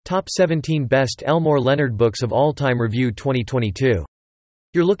Top 17 Best Elmore Leonard Books of All Time Review 2022.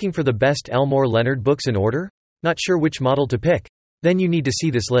 You're looking for the best Elmore Leonard books in order? Not sure which model to pick? Then you need to see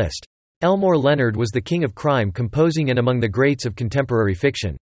this list. Elmore Leonard was the king of crime composing and among the greats of contemporary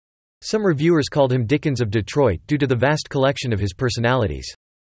fiction. Some reviewers called him Dickens of Detroit due to the vast collection of his personalities.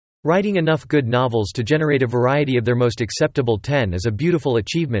 Writing enough good novels to generate a variety of their most acceptable 10 is a beautiful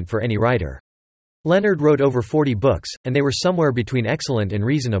achievement for any writer. Leonard wrote over 40 books, and they were somewhere between excellent and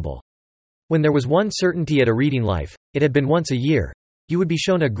reasonable. When there was one certainty at a reading life, it had been once a year. You would be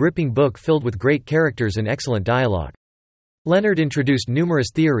shown a gripping book filled with great characters and excellent dialogue. Leonard introduced numerous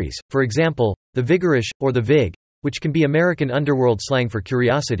theories, for example, the vigorish, or the vig, which can be American underworld slang for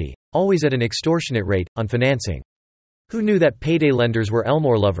curiosity, always at an extortionate rate, on financing. Who knew that payday lenders were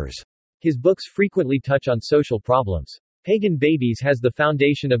Elmore lovers? His books frequently touch on social problems. Pagan Babies has the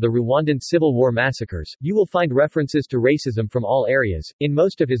foundation of the Rwandan Civil War massacres. You will find references to racism from all areas. In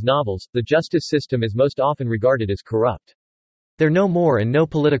most of his novels, the justice system is most often regarded as corrupt. There's no more and no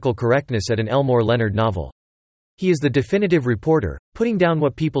political correctness at an Elmore Leonard novel. He is the definitive reporter, putting down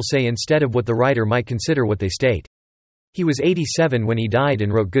what people say instead of what the writer might consider what they state. He was 87 when he died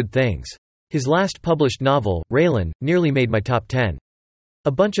and wrote good things. His last published novel, Raylan, nearly made my top 10.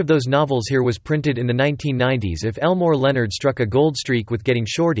 A bunch of those novels here was printed in the 1990s. If Elmore Leonard struck a gold streak with Getting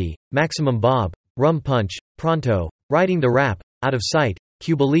Shorty, Maximum Bob, Rum Punch, Pronto, Riding the Rap, Out of Sight,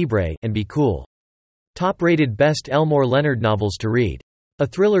 Cuba Libre, and Be Cool. Top-rated best Elmore Leonard novels to read. A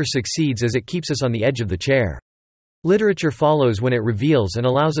thriller succeeds as it keeps us on the edge of the chair. Literature follows when it reveals and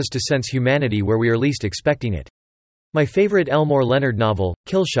allows us to sense humanity where we are least expecting it. My favorite Elmore Leonard novel,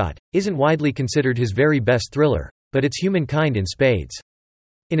 Killshot, isn't widely considered his very best thriller, but it's humankind in spades.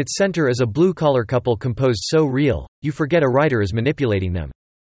 In its center is a blue-collar couple composed so real, you forget a writer is manipulating them.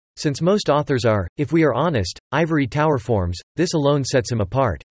 Since most authors are, if we are honest, ivory tower forms, this alone sets him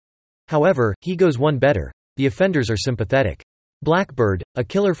apart. However, he goes one better. The offenders are sympathetic. Blackbird, a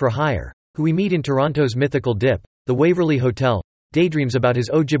killer for hire, who we meet in Toronto's mythical Dip, the Waverly Hotel, daydreams about his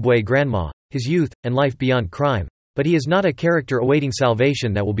Ojibwe grandma, his youth, and life beyond crime, but he is not a character awaiting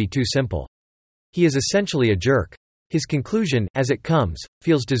salvation that will be too simple. He is essentially a jerk. His conclusion, as it comes,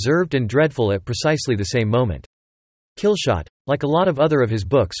 feels deserved and dreadful at precisely the same moment. Killshot, like a lot of other of his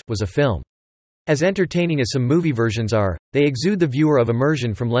books, was a film. As entertaining as some movie versions are, they exude the viewer of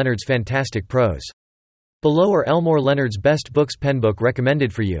immersion from Leonard's fantastic prose. Below are Elmore Leonard's best books penbook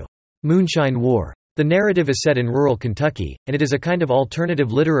recommended for you. Moonshine War. The narrative is set in rural Kentucky, and it is a kind of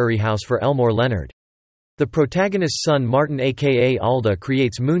alternative literary house for Elmore Leonard. The protagonist's son Martin aka Alda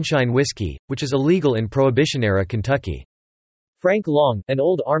creates moonshine whiskey, which is illegal in Prohibition-era Kentucky. Frank Long, an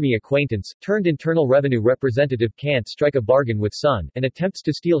old Army acquaintance, turned Internal Revenue representative, can't strike a bargain with Son, and attempts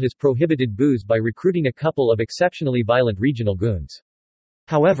to steal his prohibited booze by recruiting a couple of exceptionally violent regional goons.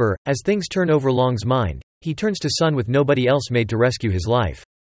 However, as things turn over Long's mind, he turns to Son with nobody else made to rescue his life.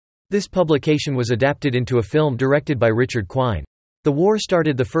 This publication was adapted into a film directed by Richard Quine. The war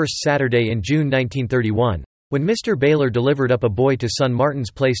started the first Saturday in June 1931, when Mr. Baylor delivered up a boy to son Martin's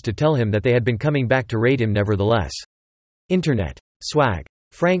place to tell him that they had been coming back to raid him nevertheless. Internet. Swag.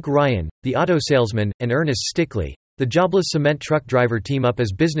 Frank Ryan, the auto salesman, and Ernest Stickley, the jobless cement truck driver, team up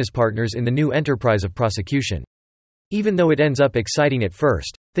as business partners in the new enterprise of prosecution. Even though it ends up exciting at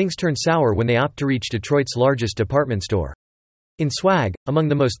first, things turn sour when they opt to reach Detroit's largest department store. In Swag, among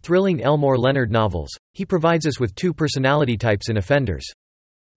the most thrilling Elmore Leonard novels, he provides us with two personality types in offenders.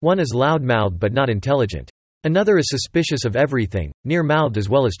 One is loud-mouthed but not intelligent. Another is suspicious of everything, near-mouthed as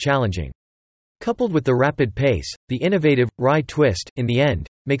well as challenging. Coupled with the rapid pace, the innovative, wry twist, in the end,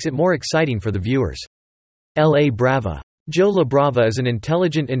 makes it more exciting for the viewers. L.A. Brava. Joe LaBrava is an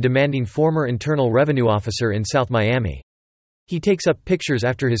intelligent and demanding former Internal Revenue officer in South Miami. He takes up pictures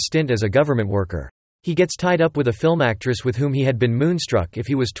after his stint as a government worker. He gets tied up with a film actress with whom he had been moonstruck if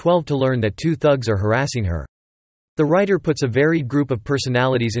he was 12 to learn that two thugs are harassing her. The writer puts a varied group of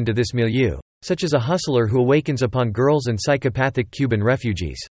personalities into this milieu, such as a hustler who awakens upon girls and psychopathic Cuban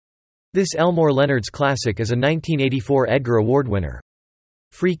refugees. This Elmore Leonard's classic is a 1984 Edgar Award winner.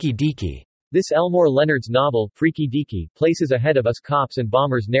 Freaky Deaky. This Elmore Leonard's novel, Freaky Deaky, places ahead of us cops and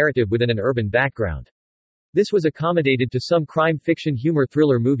bombers narrative within an urban background. This was accommodated to some crime fiction humor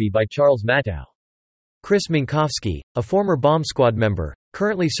thriller movie by Charles Matthau. Chris Minkowski, a former bomb squad member,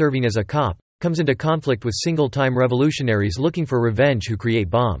 currently serving as a cop, comes into conflict with single-time revolutionaries looking for revenge who create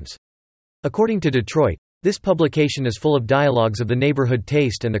bombs. According to Detroit, this publication is full of dialogues of the neighborhood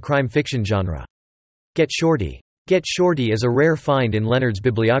taste and the crime fiction genre. Get Shorty. Get Shorty is a rare find in Leonard's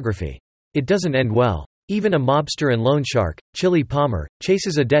bibliography. It doesn't end well. Even a mobster and loan shark, Chili Palmer,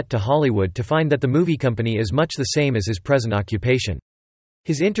 chases a debt to Hollywood to find that the movie company is much the same as his present occupation.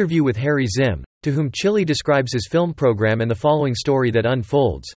 His interview with Harry Zim, to whom Chili describes his film program and the following story that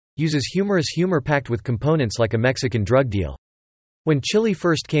unfolds, uses humorous humor packed with components like a Mexican drug deal. When Chili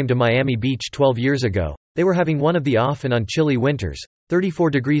first came to Miami Beach 12 years ago, they were having one of the off and on chilly winters,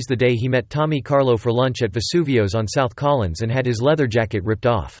 34 degrees the day he met Tommy Carlo for lunch at Vesuvio's on South Collins and had his leather jacket ripped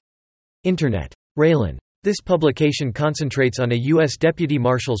off. Internet. Raylan. This publication concentrates on a U.S. Deputy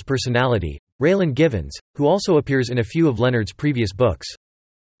Marshal's personality, Raylan Givens, who also appears in a few of Leonard's previous books.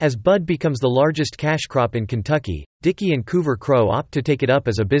 As Bud becomes the largest cash crop in Kentucky, Dickie and Coover Crow opt to take it up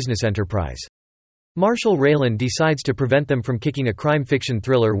as a business enterprise. Marshal Raylan decides to prevent them from kicking a crime fiction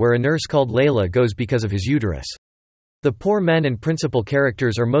thriller where a nurse called Layla goes because of his uterus. The poor men and principal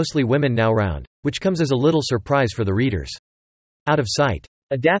characters are mostly women now round, which comes as a little surprise for the readers. Out of Sight.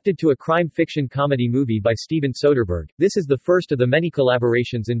 Adapted to a crime fiction comedy movie by Steven Soderbergh, this is the first of the many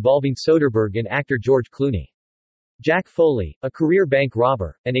collaborations involving Soderbergh and actor George Clooney. Jack Foley, a career bank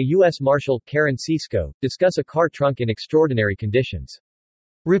robber, and a U.S. Marshal, Karen Cisco, discuss a car trunk in extraordinary conditions.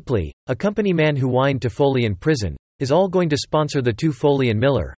 Ripley, a company man who whined to Foley in prison, is all going to sponsor the two Foley and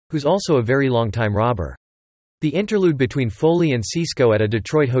Miller, who's also a very long-time robber. The interlude between Foley and Cisco at a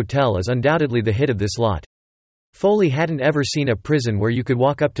Detroit hotel is undoubtedly the hit of this lot. Foley hadn't ever seen a prison where you could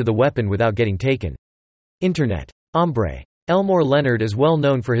walk up to the weapon without getting taken. Internet. Hombre. Elmore Leonard is well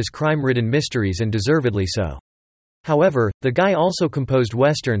known for his crime-ridden mysteries and deservedly so. However, the guy also composed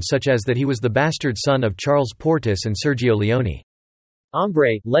westerns such as That He Was the Bastard Son of Charles Portis and Sergio Leone.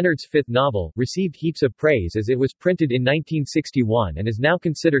 Hombre, Leonard's fifth novel, received heaps of praise as it was printed in 1961 and is now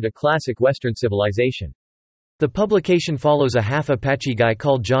considered a classic Western civilization. The publication follows a half-Apache guy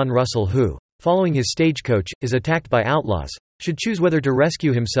called John Russell who, following his stagecoach, is attacked by outlaws, should choose whether to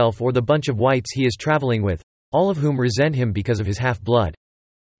rescue himself or the bunch of whites he is traveling with, all of whom resent him because of his half-blood.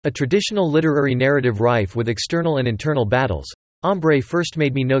 A traditional literary narrative rife with external and internal battles, Hombre first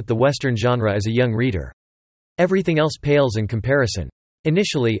made me note the Western genre as a young reader. Everything else pales in comparison.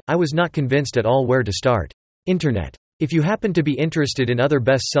 Initially, I was not convinced at all where to start. Internet. If you happen to be interested in other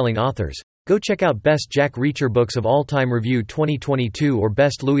best-selling authors, go check out Best Jack Reacher Books of All Time Review 2022 or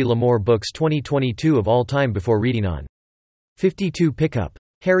Best Louis L'Amour Books 2022 of All Time before reading on. 52 Pickup.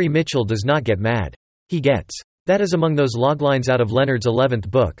 Harry Mitchell does not get mad. He gets. That is among those loglines out of Leonard's 11th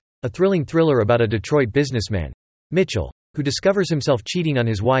book, a thrilling thriller about a Detroit businessman, Mitchell, who discovers himself cheating on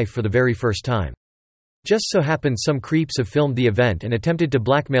his wife for the very first time. Just so happens some creeps have filmed the event and attempted to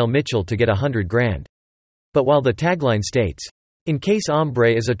blackmail Mitchell to get $100,000. But while the tagline states, "In case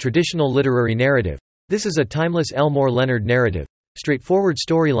Hombre is a traditional literary narrative, this is a timeless Elmore Leonard narrative, straightforward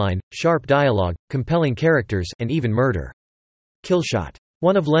storyline, sharp dialogue, compelling characters, and even murder." Killshot.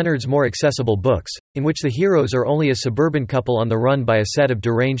 One of Leonard's more accessible books, in which the heroes are only a suburban couple on the run by a set of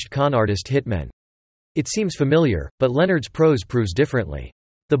deranged con artist hitmen. It seems familiar, but Leonard's prose proves differently.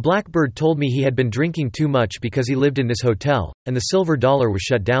 The Blackbird told me he had been drinking too much because he lived in this hotel, and the silver dollar was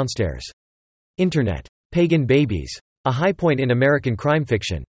shut downstairs. Internet. Pagan Babies. A high point in American crime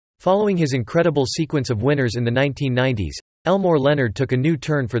fiction. Following his incredible sequence of winners in the 1990s, Elmore Leonard took a new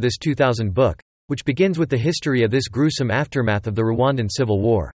turn for this 2000 book, which begins with the history of this gruesome aftermath of the Rwandan Civil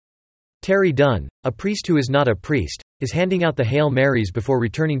War. Terry Dunn, a priest who is not a priest, is handing out the Hail Marys before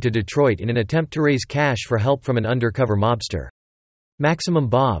returning to Detroit in an attempt to raise cash for help from an undercover mobster. Maximum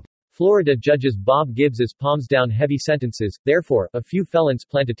Bob. Florida judges Bob Gibbs palms down heavy sentences, therefore, a few felons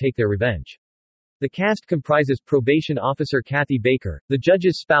plan to take their revenge. The cast comprises probation officer Kathy Baker, the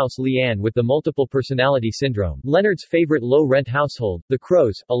judge's spouse Leanne with the multiple personality syndrome, Leonard's favorite low-rent household, the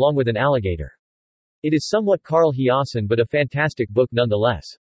Crows, along with an alligator. It is somewhat Carl Hiaasen but a fantastic book nonetheless.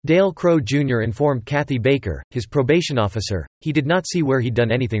 Dale Crow Jr. informed Kathy Baker, his probation officer, he did not see where he'd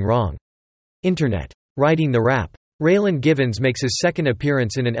done anything wrong. Internet. Riding the Rap. Raylan Givens makes his second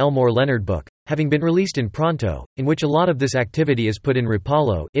appearance in an Elmore Leonard book, having been released in Pronto, in which a lot of this activity is put in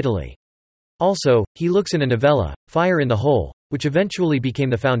Rapallo, Italy. Also, he looks in a novella, Fire in the Hole, which eventually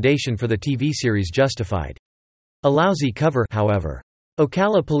became the foundation for the TV series Justified. A lousy cover, however.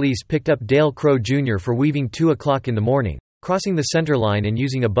 Ocala police picked up Dale Crow Jr. for weaving 2 o'clock in the morning, crossing the center line and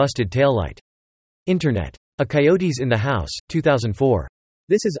using a busted taillight. Internet. A Coyote's in the House, 2004.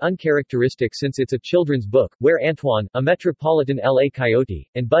 This is uncharacteristic since it's a children's book, where Antoine, a metropolitan LA coyote,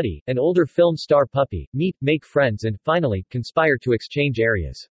 and Buddy, an older film star puppy, meet, make friends and, finally, conspire to exchange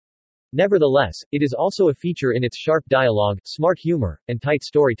areas. Nevertheless, it is also a feature in its sharp dialogue, smart humor, and tight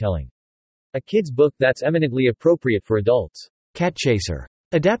storytelling. A kid's book that's eminently appropriate for adults. Catchaser.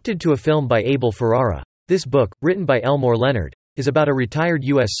 Adapted to a film by Abel Ferrara, this book, written by Elmore Leonard, is about a retired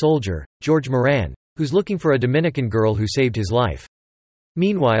U.S. soldier, George Moran, who's looking for a Dominican girl who saved his life.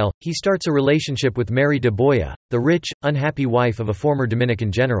 Meanwhile, he starts a relationship with Mary de Boya, the rich, unhappy wife of a former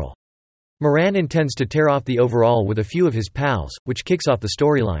Dominican general. Moran intends to tear off the overall with a few of his pals, which kicks off the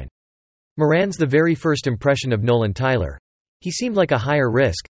storyline. Moran's the very first impression of Nolan Tyler. He seemed like a higher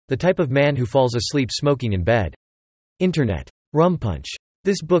risk, the type of man who falls asleep smoking in bed. Internet. Rumpunch.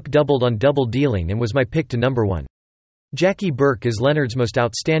 This book doubled on double dealing and was my pick to number 1. Jackie Burke is Leonard's most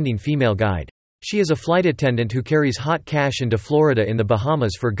outstanding female guide. She is a flight attendant who carries hot cash into Florida in the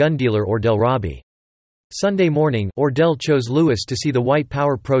Bahamas for gun dealer Ordell Robbie. Sunday morning, Ordell chose Lewis to see the white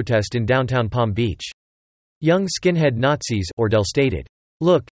power protest in downtown Palm Beach. Young skinhead Nazis, Ordell stated.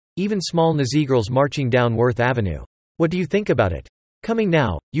 Look, even small Nazigirls marching down Worth Avenue. What do you think about it? Coming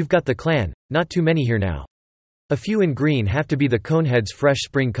now, you've got the Klan, not too many here now. A few in green have to be the Coneheads' fresh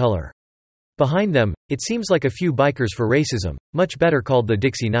spring color. Behind them, it seems like a few bikers for racism, much better called the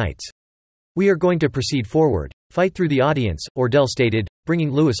Dixie Knights. We are going to proceed forward, fight through the audience, Ordell stated,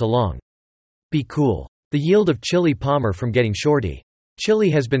 bringing Lewis along. Be cool. The yield of Chili Palmer from Getting Shorty. Chili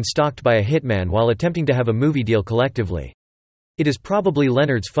has been stalked by a hitman while attempting to have a movie deal collectively. It is probably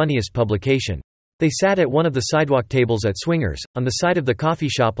Leonard's funniest publication. They sat at one of the sidewalk tables at Swingers, on the side of the coffee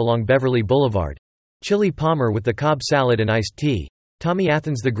shop along Beverly Boulevard. Chili Palmer with the Cobb salad and iced tea. Tommy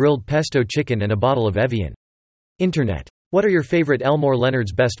Athens the grilled pesto chicken and a bottle of Evian. Internet. What are your favorite Elmore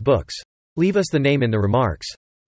Leonard's best books? Leave us the name in the remarks.